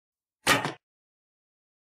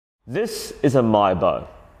This is a Mybo.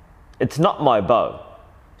 It's not my bow.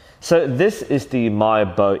 So this is the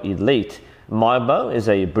Mybo Elite. Mybo is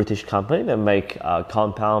a British company that make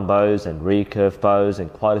compound bows and recurve bows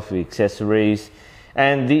and quite a few accessories.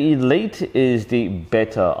 And the Elite is the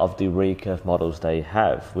better of the recurve models they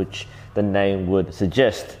have, which the name would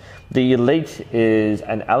suggest. The Elite is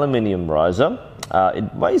an aluminium riser.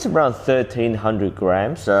 It weighs around 1,300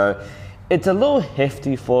 grams, so it's a little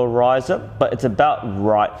hefty for a riser, but it's about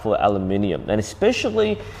right for aluminium. And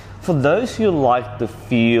especially for those who like the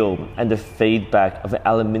feel and the feedback of an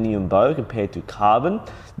aluminium bow compared to carbon,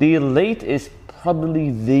 the Elite is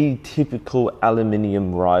probably the typical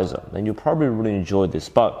aluminium riser, and you'll probably really enjoy this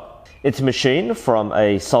bow. It's machined from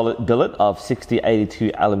a solid billet of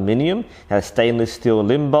 6082 aluminium, has stainless steel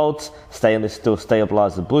limb bolts, stainless steel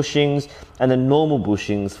stabilizer bushings, and the normal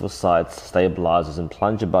bushings for side stabilizers and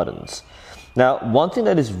plunger buttons. Now, one thing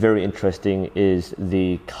that is very interesting is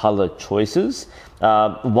the color choices.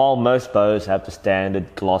 While most bows have the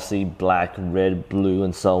standard glossy black, red, blue,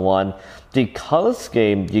 and so on, the color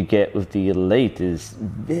scheme you get with the Elite is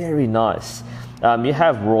very nice. You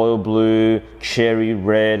have royal blue, cherry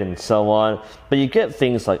red, and so on, but you get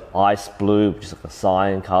things like ice blue, which is like a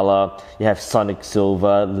cyan color. You have sonic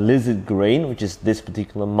silver, lizard green, which is this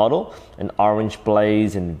particular model, and orange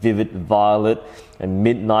blaze, and vivid violet, and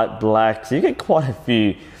midnight black. So you get quite a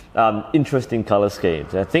few interesting color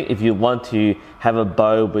schemes. And I think if you want to have a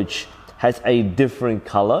bow which has a different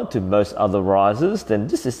color to most other risers, then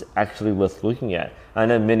this is actually worth looking at. I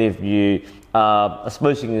know many of you I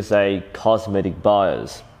suppose you can say cosmetic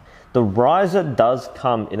buyers. The riser does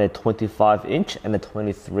come in a 25-inch and a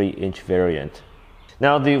 23-inch variant.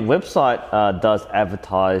 Now, the website does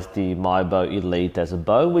advertise the Mybo Elite as a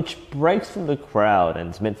bow which breaks from the crowd and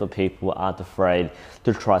it's meant for people who aren't afraid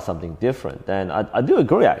to try something different. And I do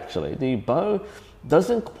agree, actually. The bow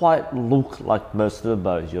doesn't quite look like most of the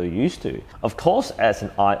bows you're used to. Of course, as an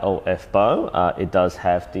IOF bow, it does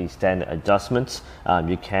have the standard adjustments.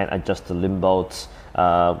 You can adjust the limb bolts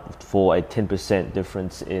for a 10%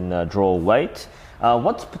 difference in draw weight.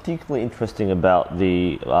 What's particularly interesting about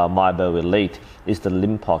the Mybo Elite is the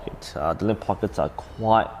limb pocket. The limb pockets are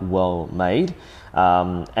quite well made,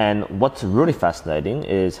 and what's really fascinating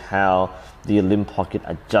is how the limb pocket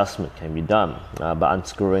adjustment can be done. By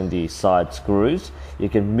unscrewing the side screws, you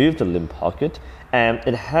can move the limb pocket, and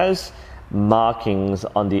it has markings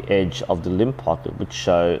on the edge of the limb pocket which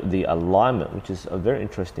show the alignment, which is a very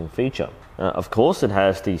interesting feature. Of course, it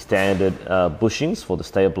has the standard bushings for the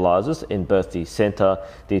stabilizers in both the center,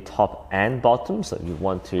 the top and bottom. So if you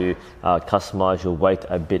want to customize your weight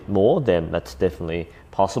a bit more, then that's definitely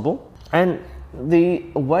possible. And the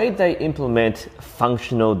way they implement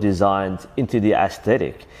functional designs into the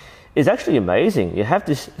aesthetic is actually amazing. You have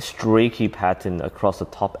this streaky pattern across the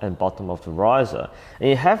top and bottom of the riser, and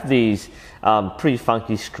you have these pretty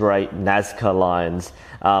funky straight Nazca lines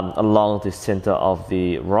along the center of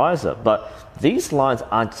the riser. But these lines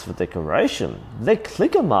aren't just for decoration, they're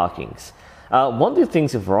clicker markings. One of the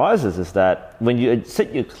things with risers is that when you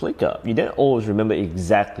set your clicker, you don't always remember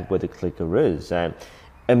exactly where the clicker is, and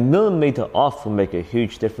a millimeter off will make a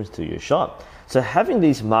huge difference to your shot. So having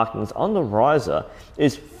these markings on the riser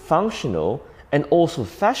is functional and also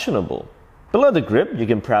fashionable. Below the grip, you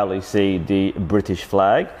can proudly see the British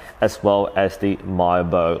flag as well as the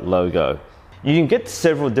Mybo logo. You can get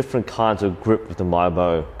several different kinds of grip with the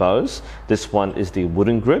Mybo bows. This one is the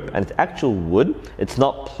wooden grip, and it's actual wood. It's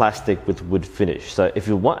not plastic with wood finish. So if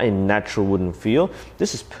you want a natural wooden feel,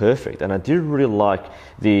 this is perfect. And I do really like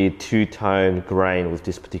the two-tone grain with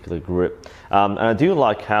this particular grip. And I do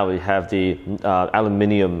like how we have the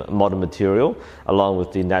aluminium modern material along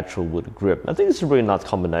with the natural wood grip. I think it's a really nice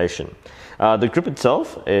combination. The grip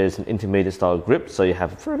itself is an intermediate style grip, so you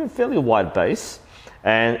have a fairly wide base.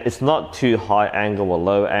 And it's not too high angle or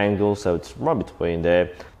low angle, so it's right between there.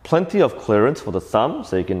 Plenty of clearance for the thumb,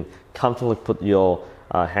 so you can comfortably put your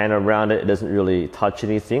hand around it. It doesn't really touch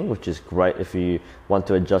anything, which is great if you want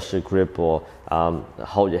to adjust your grip or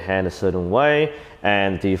hold your hand a certain way.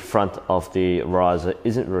 And the front of the riser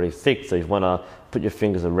isn't really thick, so if you want to put your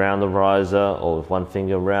fingers around the riser or with one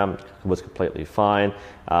finger around, it works completely fine.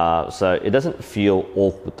 So it doesn't feel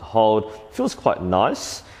awkward to hold. It feels quite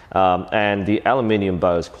nice. And the aluminium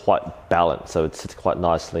bow is quite balanced, so it sits quite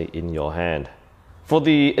nicely in your hand. For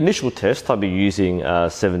the initial test, I'll be using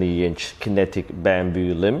 70-inch kinetic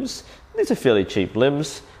bamboo limbs. These are fairly cheap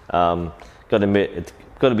limbs. Gotta admit, it's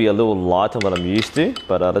got to be a little lighter than what I'm used to,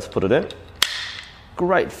 but let's put it in.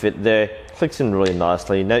 Great fit there, clicks in really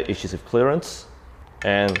nicely, no issues with clearance.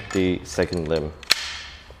 And the second limb,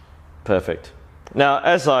 perfect. Now,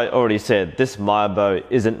 as I already said, this Mybo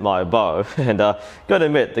isn't my bow, and gotta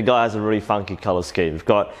admit, the guy has a really funky color scheme. We've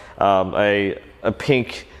got a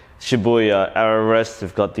pink Shibuya arrow rest,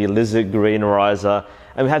 we've got the lizard green riser,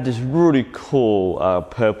 and we have this really cool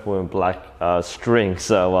purple and black string,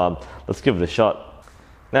 so let's give it a shot.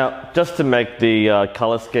 Now, just to make the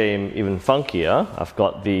color scheme even funkier, I've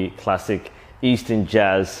got the classic Eastern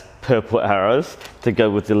Jazz purple arrows to go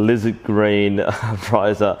with the lizard green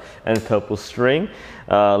riser and purple string.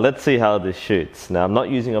 Let's see how this shoots. Now, I'm not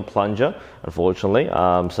using a plunger, unfortunately,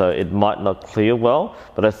 so it might not clear well,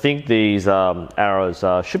 but I think these arrows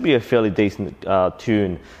should be a fairly decent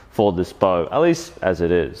tune for this bow, at least as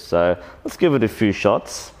it is. So let's give it a few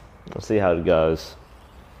shots. Let's see how it goes.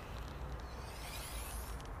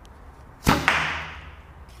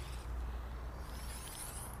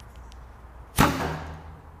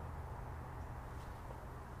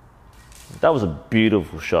 That was a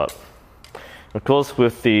beautiful shot. Of course,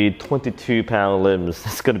 with the 22-pound limbs,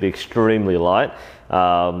 it's going to be extremely light.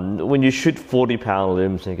 When you shoot 40-pound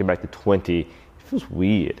limbs and you get back to 20, it feels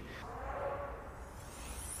weird.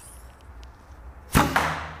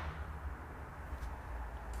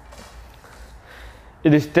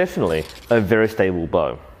 It is definitely a very stable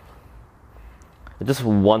bow. I just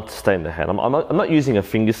want to stay in the hand. I'm not using a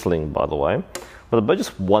finger sling, by the way, but the bow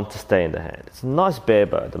just wants to stay in the hand. It's a nice bare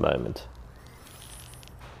bow at the moment.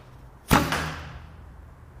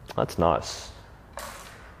 That's nice.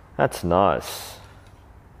 That's nice.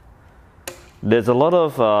 There's a lot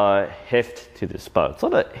of heft to this bow. It's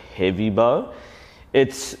not a heavy bow.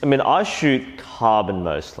 I shoot carbon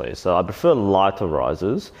mostly, so I prefer lighter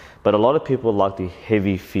risers, but a lot of people like the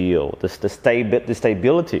heavy feel, the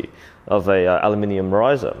stability of a aluminium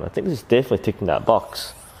riser. I think this is definitely ticking that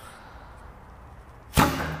box.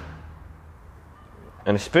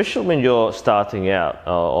 And especially when you're starting out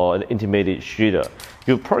or an intermediate shooter,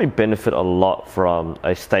 you'll probably benefit a lot from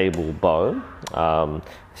a stable bow,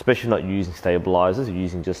 especially not using stabilizers, you're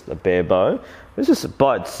using just a bare bow. It's just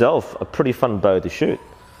by itself a pretty fun bow to shoot.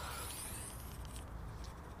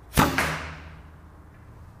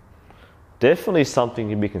 Definitely something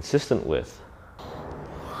you can be consistent with.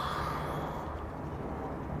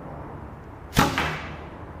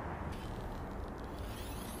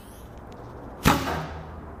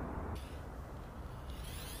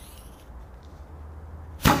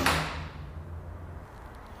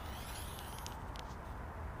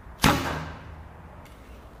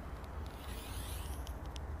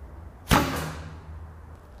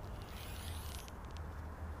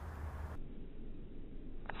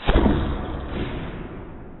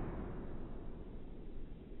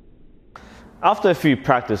 After a few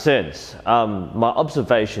practice ends, my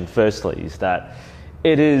observation firstly is that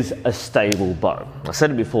it is a stable bow. I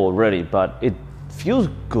said it before already, but it feels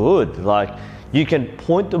good. Like, you can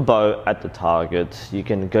point the bow at the target, you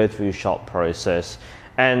can go through your shot process,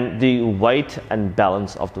 and the weight and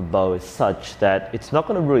balance of the bow is such that it's not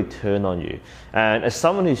going to really turn on you. And as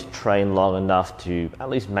someone who's trained long enough to at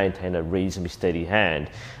least maintain a reasonably steady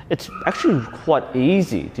hand, it's actually quite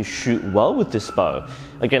easy to shoot well with this bow.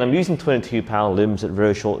 Again, I'm using 22-pound limbs at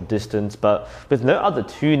very short distance, but with no other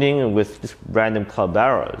tuning and with just random club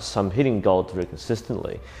arrows, I'm hitting gold very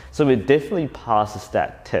consistently. So it definitely passes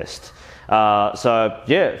that test. So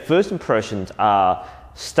yeah, first impressions are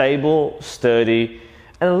stable, sturdy,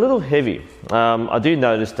 and a little heavy. I do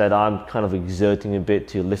notice that I'm kind of exerting a bit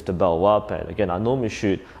to lift the bow up, and again, I normally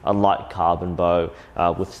shoot a light carbon bow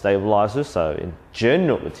with stabilizers, so in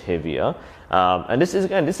general it's heavier. And this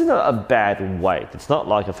is not a bad weight. It's not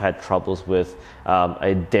like I've had troubles with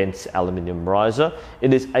a dense aluminium riser.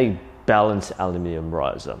 It is a balanced aluminium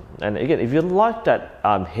riser. And again, if you like that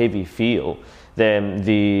heavy feel, then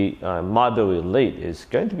the Mybo Elite is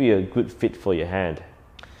going to be a good fit for your hand.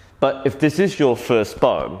 But if this is your first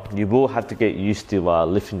bow, you will have to get used to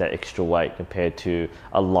lifting that extra weight compared to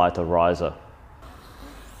a lighter riser.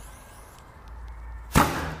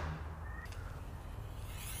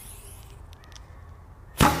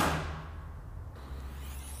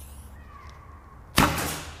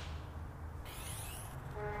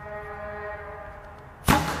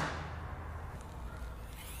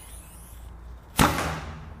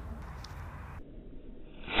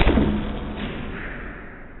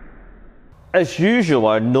 As usual,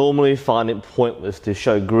 I normally find it pointless to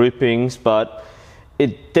show groupings, but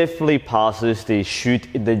it definitely passes the shoot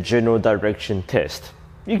in the general direction test.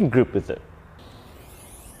 You can group with it.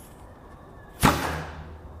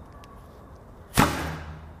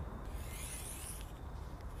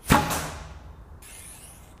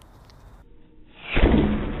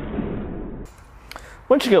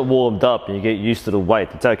 Once you get warmed up and you get used to the weight,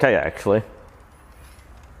 it's okay actually.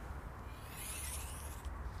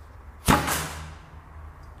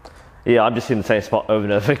 Yeah, I'm just in the same spot over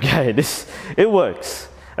and over again. It works.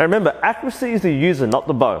 And remember, accuracy is the user, not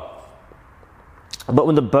the bow. But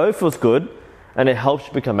when the bow feels good, and it helps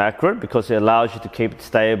you become accurate because it allows you to keep it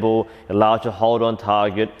stable, it allows you to hold on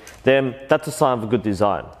target, then that's a sign of a good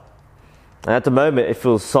design. And at the moment, it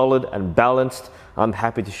feels solid and balanced. I'm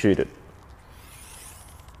happy to shoot it.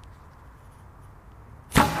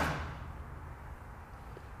 A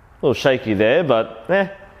little shaky there, but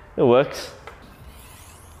it works.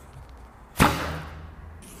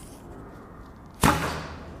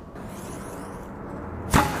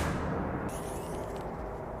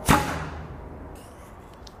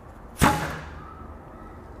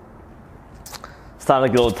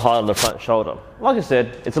 Starting to get a little tight on the front shoulder. Like I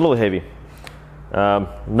said, it's a little heavy.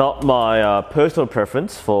 Not my personal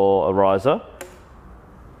preference for a riser,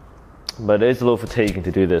 but it is a little fatiguing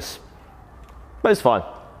to do this. But it's fine.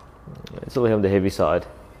 It's a little on the heavy side.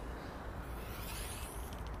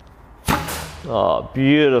 Oh,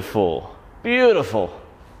 beautiful, beautiful.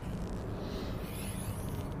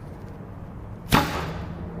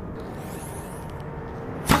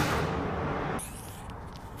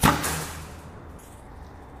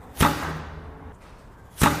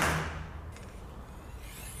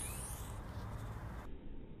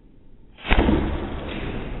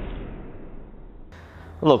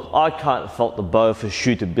 Look, I can't fault the bow for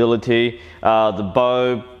shootability. The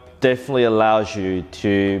bow definitely allows you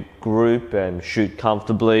to group and shoot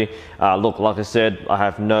comfortably. Look, like I said, I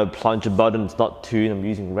have no plunger button, it's not tuned, I'm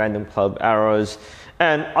using random club arrows,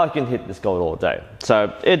 and I can hit this gold all day.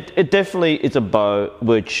 So it definitely is a bow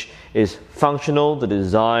which is functional. The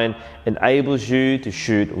design enables you to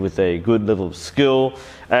shoot with a good level of skill,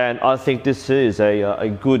 and I think this is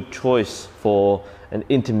a good choice for an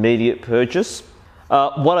intermediate purchase.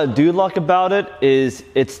 What I do like about it is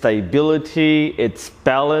its stability, its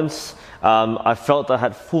balance. I felt I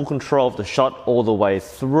had full control of the shot all the way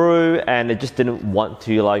through, and it just didn't want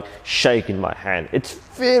to like shake in my hand. It's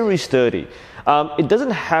very sturdy. It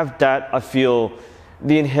doesn't have that, I feel,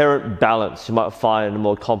 the inherent balance you might find in a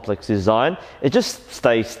more complex design. It just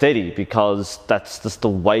stays steady because that's just the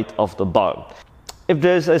weight of the bow. If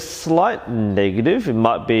there's a slight negative, it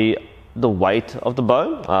might be the weight of the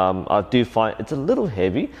bow. I do find it's a little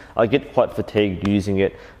heavy. I get quite fatigued using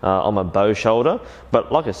it on my bow shoulder,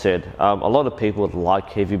 but like I said, a lot of people like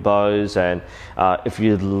heavy bows, and if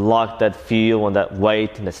you like that feel and that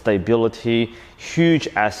weight and that stability, huge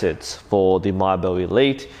assets for the Mybo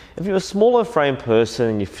Elite. If you're a smaller frame person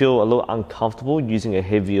and you feel a little uncomfortable using a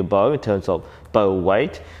heavier bow in terms of bow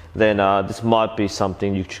weight, then this might be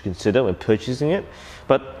something you should consider when purchasing it.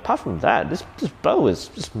 But apart from that, this bow is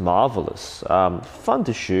just marvelous. Fun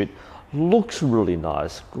to shoot, looks really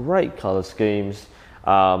nice, great color schemes,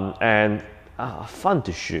 and fun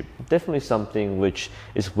to shoot. Definitely something which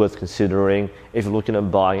is worth considering if you're looking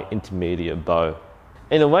at buying an intermediate bow.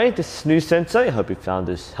 Anyway, this is NUSensei. I hope you found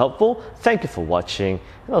this helpful. Thank you for watching,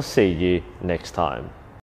 and I'll see you next time.